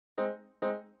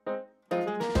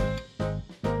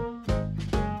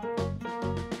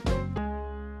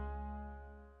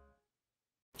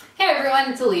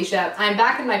everyone, it's Allysia. I'm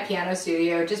back in my piano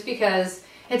studio just because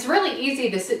it's really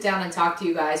easy to sit down and talk to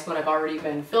you guys when I've already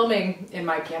been filming in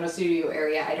my piano studio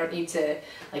area. I don't need to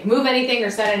like move anything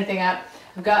or set anything up.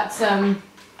 I've got some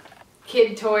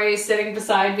kid toys sitting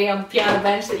beside me on the piano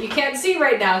bench that you can't see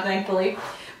right now, thankfully.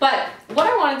 But what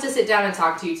I wanted to sit down and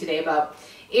talk to you today about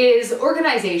is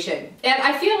organization. And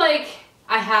I feel like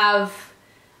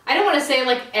I don't want to say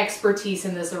like expertise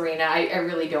in this arena. I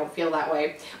really don't feel that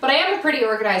way. But I am a pretty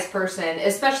organized person,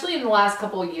 especially in the last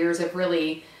couple of years. I've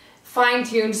really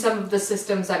fine-tuned some of the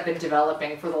systems I've been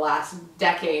developing for the last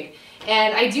decade.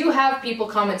 And I do have people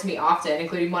comment to me often,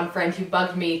 including one friend who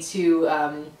bugged me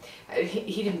to,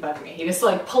 he didn't bug me, he just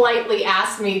like politely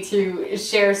asked me to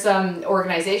share some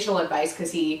organizational advice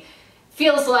because he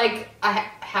feels like I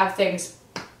have things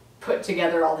put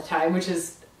together all the time, which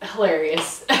is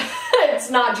hilarious. It's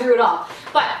not true at all.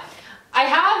 But I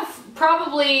have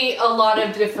probably a lot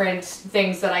of different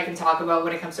things that I can talk about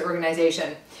when it comes to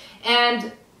organization.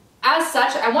 And as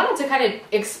such, I wanted to kind of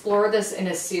explore this in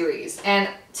a series. And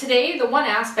today, the one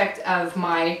aspect of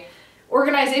my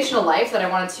organizational life that I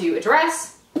wanted to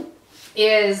address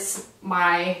is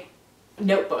my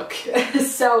notebook.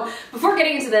 So before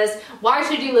getting into this, why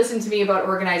should you listen to me about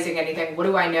organizing anything? What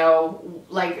do I know?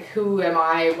 Like, who am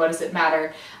I? What does it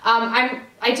matter?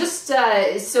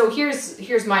 So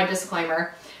here's my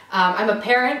disclaimer. I'm a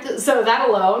parent, so that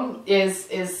alone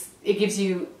it gives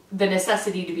you the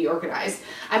necessity to be organized.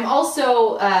 I'm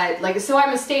also I'm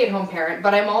a stay-at-home parent,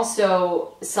 but I'm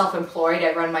also self-employed.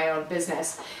 I run my own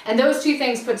business. And those two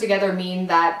things put together mean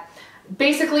that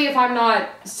basically if I'm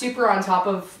not super on top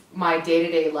of my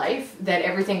day-to-day life, then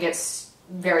everything gets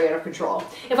very out of control.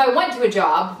 If I went to a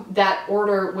job, that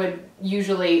order would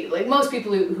usually, like most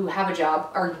people who have a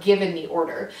job are given the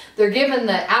order. They're given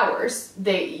the hours.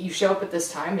 You show up at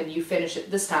this time and you finish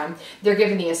at this time. They're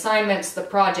given the assignments, the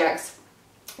projects.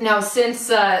 Now,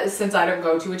 since I don't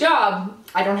go to a job,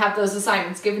 I don't have those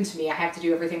assignments given to me. I have to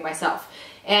do everything myself.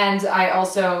 And I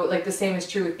also, like, the same is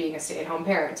true with being a stay-at-home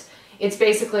parent. It's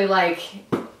basically like,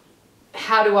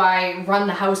 how do I run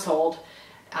the household?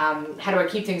 How do I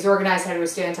keep things organized? How do I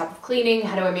stay on top of cleaning?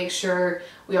 How do I make sure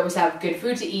we always have good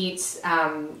food to eat?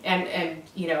 And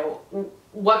you know,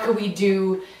 what can we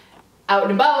do out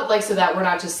and about, like, so that we're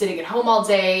not just sitting at home all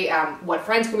day? What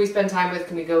friends can we spend time with?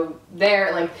 Can we go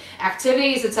there? Like,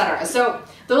 activities, etc. So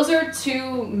those are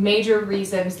two major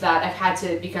reasons that I've had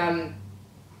to become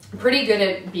pretty good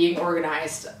at being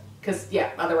organized. Because,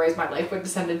 yeah, otherwise my life would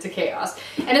descend into chaos.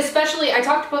 And especially, I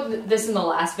talked about this in the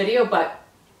last video, but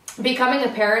becoming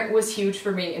a parent was huge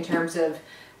for me in terms of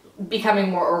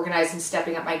becoming more organized and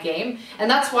stepping up my game.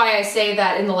 And that's why I say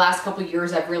that in the last couple of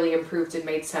years I've really improved and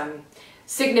made some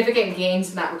significant gains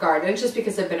in that regard. And it's just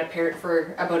because I've been a parent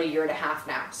for about 1.5 years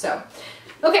now. So,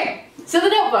 okay, so the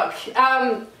notebook.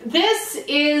 This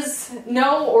is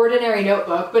no ordinary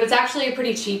notebook, but it's actually a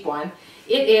pretty cheap one.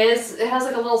 It has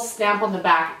like a little stamp on the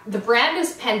back. The brand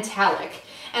is Pentalic.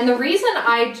 And the reason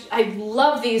I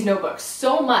love these notebooks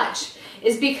so much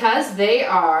is because they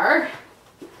are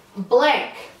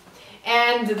blank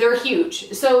and they're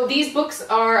huge. So these books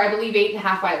are, I believe,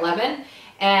 8.5 by 11.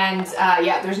 And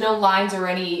yeah, there's no lines or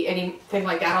anything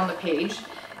like that on the page.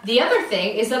 The other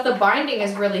thing is that the binding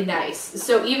is really nice.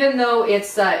 So even though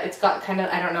it's got kind of,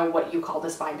 I don't know what you call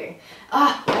this binding.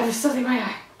 Ah, I have something in my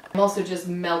eye. I'm also just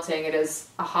melting. It is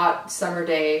a hot summer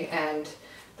day and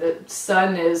the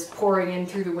sun is pouring in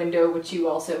through the window, which you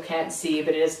also can't see,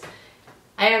 but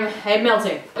I am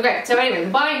melting. Okay, so anyway, the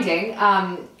binding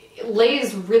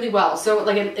lays really well. So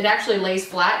like it actually lays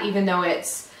flat, even though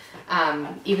it's kind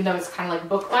of like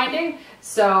book binding.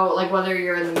 So like whether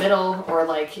you're in the middle or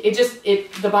like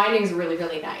the binding is really,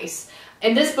 really nice.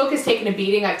 And this book has taken a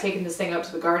beating. I've taken this thing out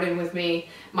to the garden with me.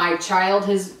 My child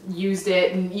has used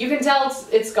it, and you can tell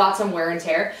it's got some wear and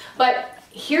tear. But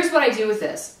here's what I do with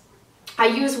this. I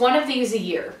use one of these a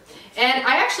year. And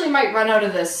I actually might run out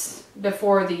of this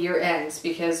before the year ends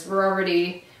because we're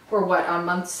what, on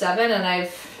month 7, and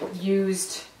I've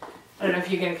used, I don't know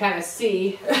if you can kind of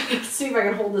see if I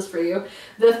can hold this for you.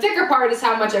 The thicker part is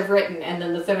how much I've written, and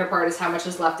then the thinner part is how much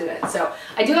is left in it. So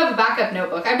I do have a backup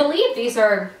notebook. I believe these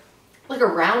are like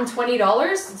around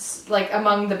 $20. It's like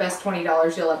among the best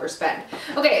 $20 you'll ever spend.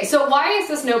 Okay, so why is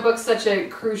this notebook such a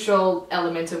crucial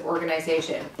element of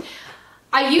organization?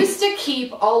 I used to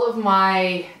keep all of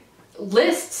my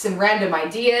lists and random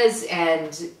ideas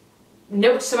and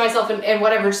notes to myself and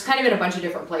whatever, just kind of in a bunch of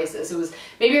different places. It was,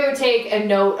 maybe I would take a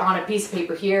note on a piece of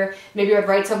paper here, maybe I would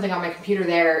write something on my computer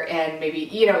there, and maybe,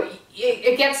 you know,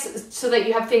 it gets so that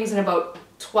you have things in about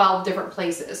 12 different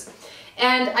places.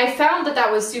 And I found that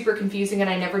that was super confusing and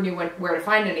I never knew where to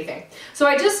find anything. So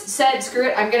I just said, screw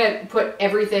it, I'm gonna put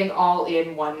everything all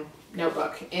in one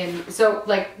notebook. And so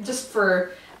like, just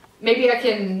for, maybe I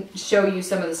can show you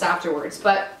some of this afterwards,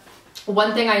 but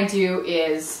one thing I do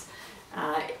is,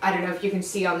 I don't know if you can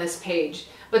see on this page,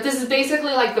 but this is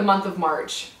basically like the month of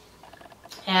March.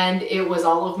 And it was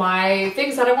all of my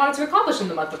things that I wanted to accomplish in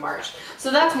the month of March.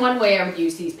 So that's one way I would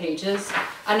use these pages.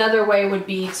 Another way would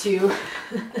be to,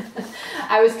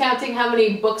 I was counting how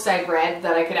many books I'd read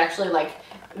that I could actually like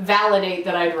validate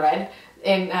that I'd read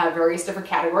in various different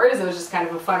categories. It was just kind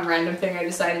of a fun random thing I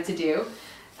decided to do.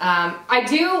 I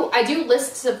do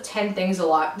lists of 10 things a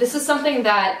lot. This is something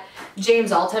that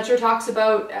James Altucher talks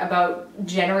about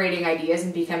generating ideas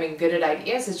and becoming good at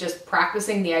ideas, is just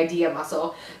practicing the idea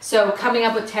muscle. So coming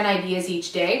up with 10 ideas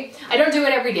each day. I don't do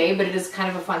it every day, but it is kind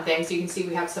of a fun thing. So you can see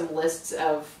we have some lists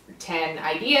of 10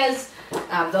 ideas.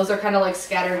 Those are kind of like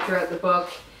scattered throughout the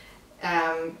book.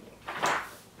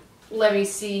 Let me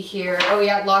see here. Oh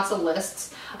yeah, lots of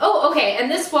lists. Oh, okay,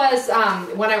 and this was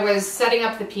when I was setting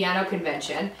up the piano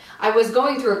convention. I was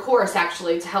going through a course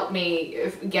actually to help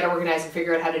me get organized and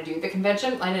figure out how to do the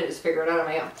convention. I didn't just figure it out on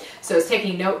my own. So I was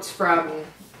taking notes from,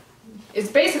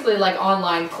 it's basically like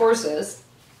online courses.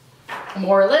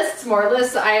 More lists, more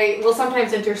lists. I will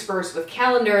sometimes intersperse with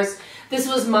calendars. This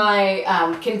was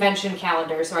my convention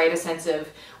calendar, so I had a sense of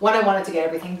when I wanted to get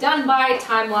everything done by,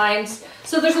 timelines.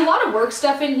 So there's a lot of work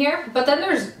stuff in here, but then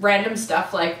there's random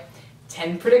stuff like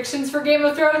 10 predictions for Game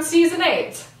of Thrones Season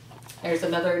 8. There's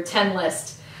another 10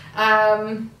 list.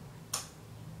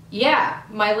 Yeah,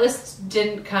 my list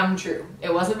didn't come true.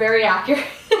 It wasn't very accurate.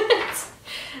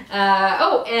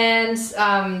 Oh, and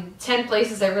 10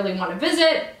 places I really want to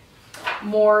visit,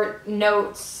 more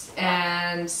notes,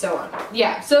 and so on.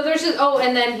 Yeah, so there's just, oh,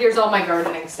 and then here's all my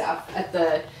gardening stuff. At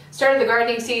the start of the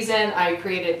gardening season, I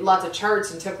created lots of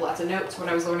charts and took lots of notes when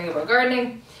I was learning about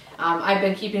gardening. I've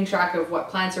been keeping track of what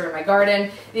plants are in my garden.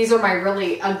 These are my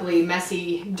really ugly,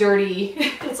 messy, dirty,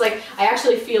 it's like I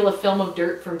actually feel a film of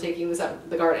dirt from taking this out of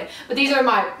the garden. But these are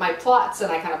my plots,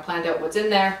 and I kind of planned out what's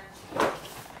in there.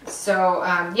 So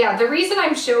yeah, the reason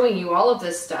I'm showing you all of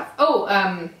this stuff,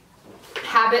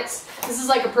 habits. This is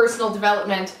like a personal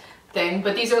development thing,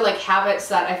 but these are like habits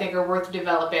that I think are worth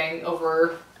developing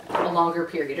over a longer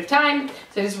period of time.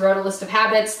 So I just wrote a list of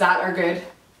habits that are good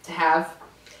to have.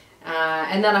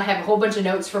 And then I have a whole bunch of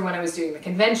notes from when I was doing the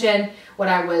convention, when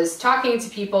I was talking to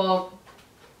people.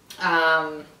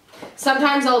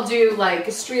 Sometimes I'll do like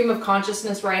a stream of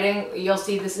consciousness writing. You'll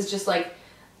see this is just like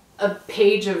a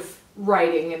page of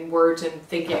writing and words and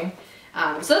thinking.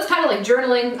 So that's kind of like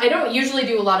journaling. I don't usually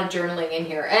do a lot of journaling in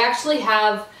here. I actually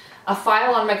have a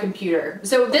file on my computer.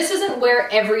 So this isn't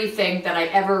where everything that I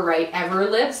ever write ever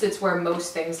lives. It's where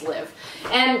most things live.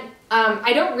 And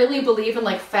I don't really believe in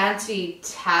like fancy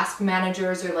task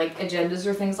managers or like agendas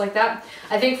or things like that.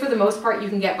 I think for the most part you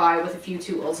can get by with a few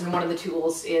tools, and one of the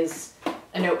tools is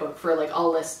a notebook for like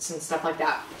all lists and stuff like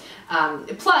that.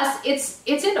 Plus it's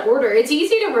in order. It's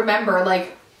easy to remember.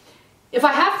 Like if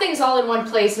I have things all in one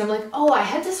place and I'm like, oh, I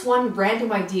had this one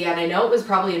random idea and I know it was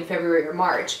probably in February or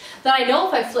March, then I know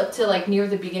if I flip to like near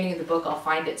the beginning of the book, I'll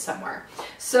find it somewhere.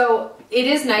 So it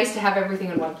is nice to have everything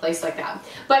in one place like that.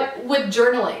 But with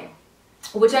journaling,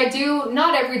 which I do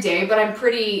not every day, but I'm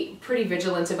pretty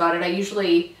vigilant about it. I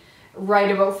usually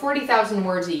write about 40,000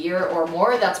 words a year or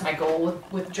more. That's my goal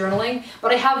with journaling.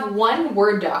 But I have one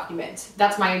Word document.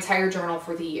 That's my entire journal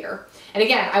for the year. And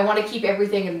again, I want to keep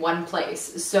everything in one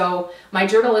place. So my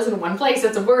journal isn't in one place,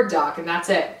 it's a Word doc, and that's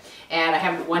it. And I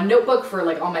have one notebook for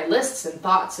like all my lists and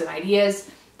thoughts and ideas.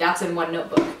 That's in one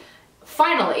notebook.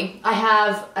 Finally, I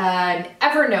have an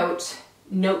Evernote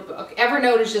notebook.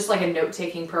 Evernote is just like a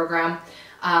note-taking program.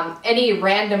 Any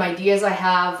random ideas I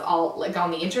have, like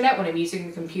on the internet when I'm using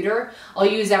the computer, I'll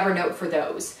use Evernote for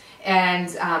those. And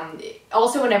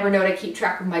also in Evernote, I keep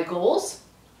track of my goals,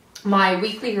 my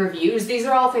weekly reviews. These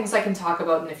are all things I can talk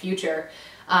about in the future.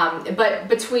 But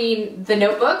between the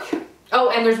notebook, oh,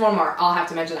 and there's one more, I'll have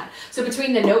to mention that. So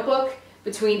between the notebook,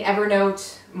 between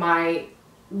Evernote, my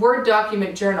Word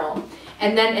document journal,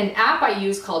 and then an app I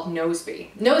use called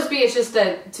Noseby. Noseby is just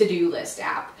a to-do list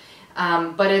app,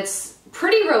 but it's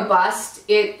pretty robust.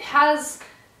 It has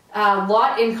a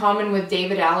lot in common with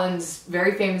David Allen's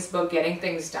very famous book, Getting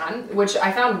Things Done, which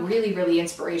I found really, really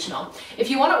inspirational. If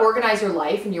you want to organize your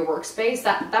life and your workspace,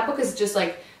 that book is just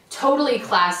like totally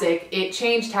classic. It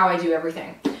changed how I do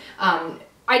everything.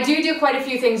 I do quite a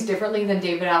few things differently than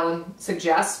David Allen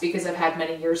suggests because I've had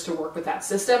many years to work with that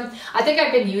system. I think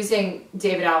I've been using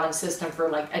David Allen's system for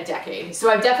like a decade.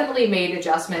 So I've definitely made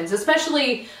adjustments,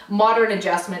 especially modern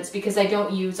adjustments, because I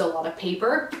don't use a lot of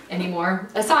paper anymore,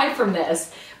 aside from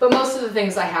this. But most of the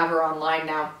things I have are online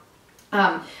now.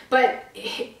 But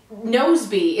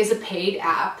Noseby is a paid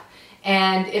app.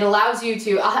 And it allows you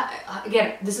to,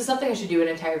 again, this is something I should do an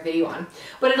entire video on,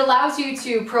 but it allows you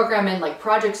to program in like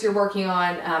projects you're working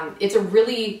on. It's a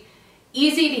really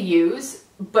easy to use,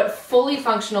 but fully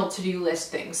functional to-do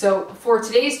list thing. So for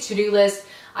today's to-do list,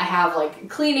 I have like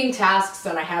cleaning tasks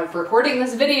and I have recording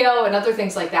this video and other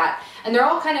things like that. And they're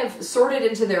all kind of sorted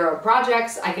into their own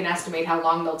projects. I can estimate how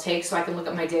long they'll take, so I can look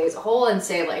at my day as a whole and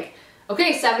say like,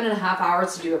 okay, 7.5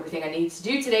 hours to do everything I need to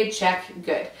do today, check,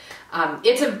 good.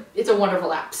 It's a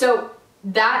wonderful app. So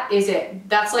that is it.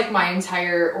 That's like my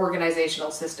entire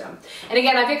organizational system. And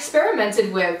again, I've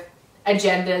experimented with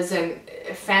agendas and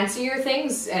fancier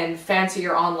things and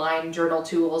fancier online journal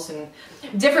tools and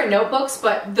different notebooks,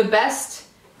 but the best,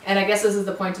 and I guess this is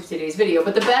the point of today's video,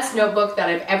 but the best notebook that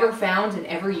I've ever found and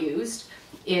ever used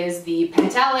is the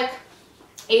Pentalic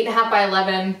 8.5 by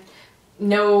 11,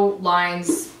 no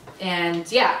lines.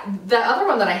 And yeah, the other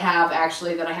one that I have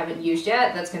actually that I haven't used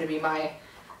yet, that's going to be my,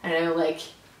 I don't know, like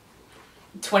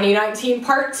 2019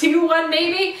 part 2 one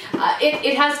maybe.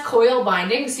 It has coil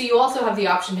binding, so you also have the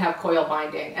option to have coil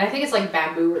binding. And I think it's like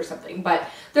bamboo or something, but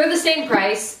they're the same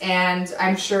price and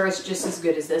I'm sure it's just as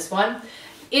good as this one.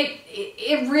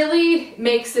 It really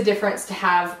makes a difference to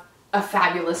have a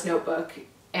fabulous notebook,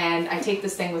 and I take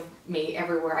this thing with me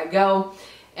everywhere I go.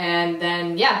 And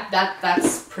then, yeah,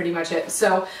 that's pretty much it.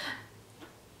 So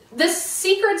the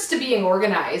secrets to being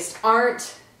organized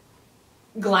aren't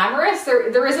glamorous.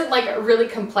 There isn't like a really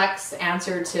complex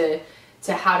answer to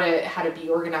how to be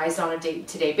organized on a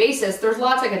day-to-day basis. There's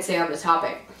lots I could say on the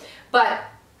topic. But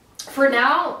for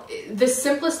now, the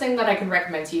simplest thing that I can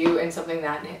recommend to you, and something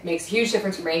that makes a huge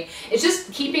difference for me, is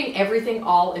just keeping everything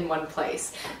all in one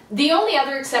place. The only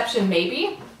other exception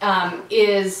maybe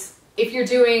is if you're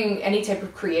doing any type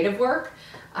of creative work.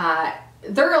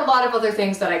 There are a lot of other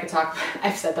things that I could talk about.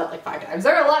 I've said that like 5 times.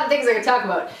 There are a lot of things I could talk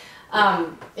about.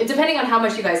 Depending on how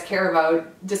much you guys care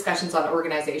about discussions on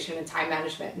organization and time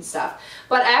management and stuff.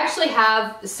 But I actually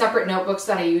have separate notebooks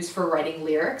that I use for writing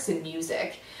lyrics and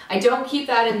music. I don't keep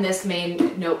that in this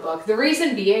main notebook. The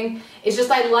reason being is just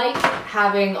I like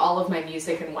having all of my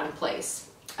music in one place.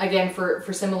 Again, for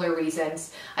similar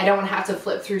reasons. I don't want to have to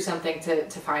flip through something to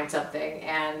find something.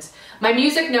 And my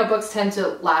music notebooks tend to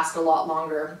last a lot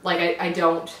longer. Like I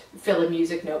don't fill a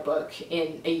music notebook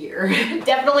in a year.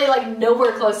 Definitely like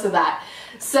nowhere close to that.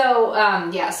 So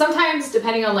yeah, sometimes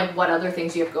depending on like what other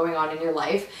things you have going on in your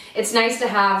life, it's nice to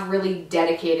have really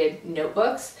dedicated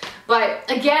notebooks.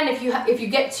 But again, if you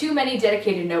get too many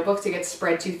dedicated notebooks, it gets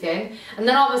spread too thin, and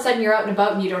then all of a sudden you're out and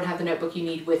about and you don't have the notebook you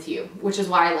need with you, which is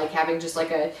why I like having just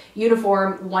like a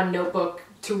uniform one notebook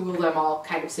to rule them all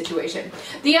kind of situation.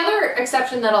 The other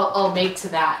exception that I'll make to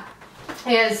that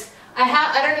is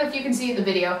I don't know if you can see in the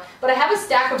video, but I have a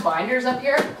stack of binders up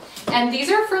here, and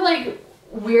these are for like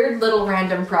weird little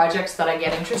random projects that I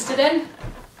get interested in.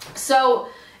 So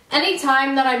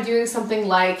anytime that I'm doing something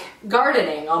like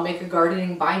gardening, I'll make a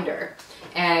gardening binder.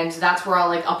 And that's where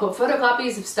I'll put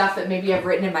photocopies of stuff that maybe I've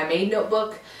written in my main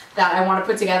notebook that I want to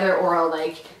put together, or I'll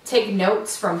like take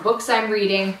notes from books I'm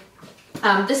reading.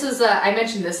 This is I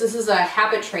mentioned this is a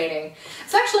habit training.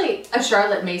 It's actually a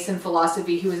Charlotte Mason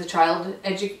philosophy, who is a childhood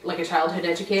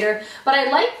educator, but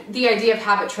I like the idea of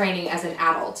habit training as an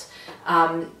adult.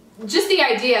 Just the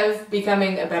idea of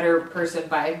becoming a better person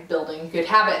by building good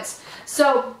habits.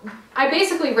 So I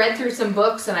basically read through some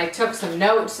books and I took some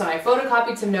notes and I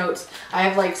photocopied some notes. I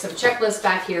have like some checklists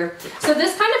back here. So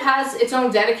this kind of has its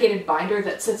own dedicated binder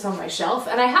that sits on my shelf,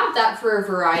 and I have that for a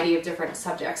variety of different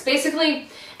subjects. Basically,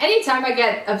 anytime I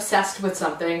get obsessed with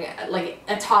something, like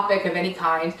a topic of any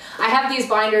kind, I have these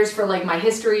binders for like my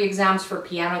history exams for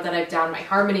piano that I've done, my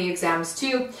harmony exams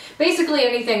too. Basically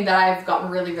anything that I've gotten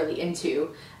really, really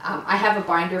into, I have a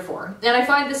binder for. And I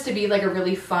find this to be like a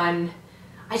really fun,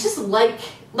 I just like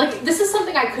this is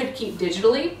something I could keep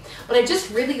digitally, but I just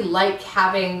really like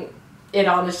having it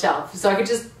on the shelf. So I could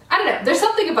just, I don't know, there's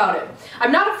something about it.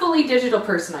 I'm not a fully digital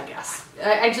person, I guess.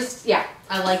 I just, yeah,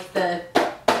 I like the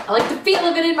feel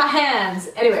of it in my hands.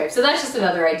 Anyway, so that's just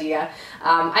another idea.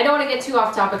 I don't want to get too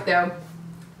off topic though.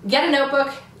 Get a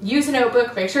notebook, use a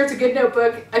notebook, make sure it's a good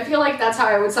notebook. I feel like that's how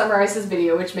I would summarize this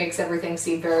video, which makes everything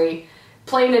seem very,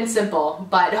 plain and simple,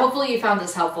 but hopefully you found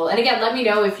this helpful. And again, let me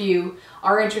know if you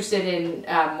are interested in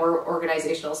more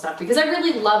organizational stuff, because I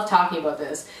really love talking about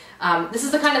this. This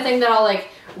is the kind of thing that I'll like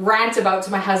rant about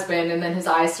to my husband, and then his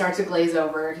eyes start to glaze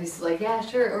over and he's like, yeah,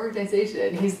 sure,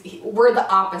 organization. We're the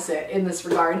opposite in this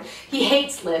regard. He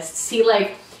hates lists.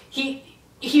 He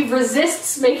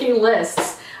resists making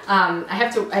lists. I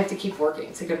have to keep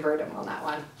working to convert him on that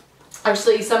one.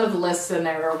 Actually, some of the lists in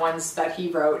there are ones that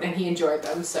he wrote and he enjoyed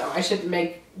them, so I shouldn't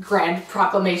make grand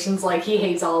proclamations like he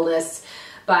hates all lists.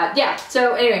 But yeah,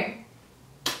 so anyway,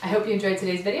 I hope you enjoyed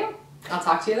today's video. I'll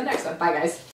talk to you in the next one. Bye, guys.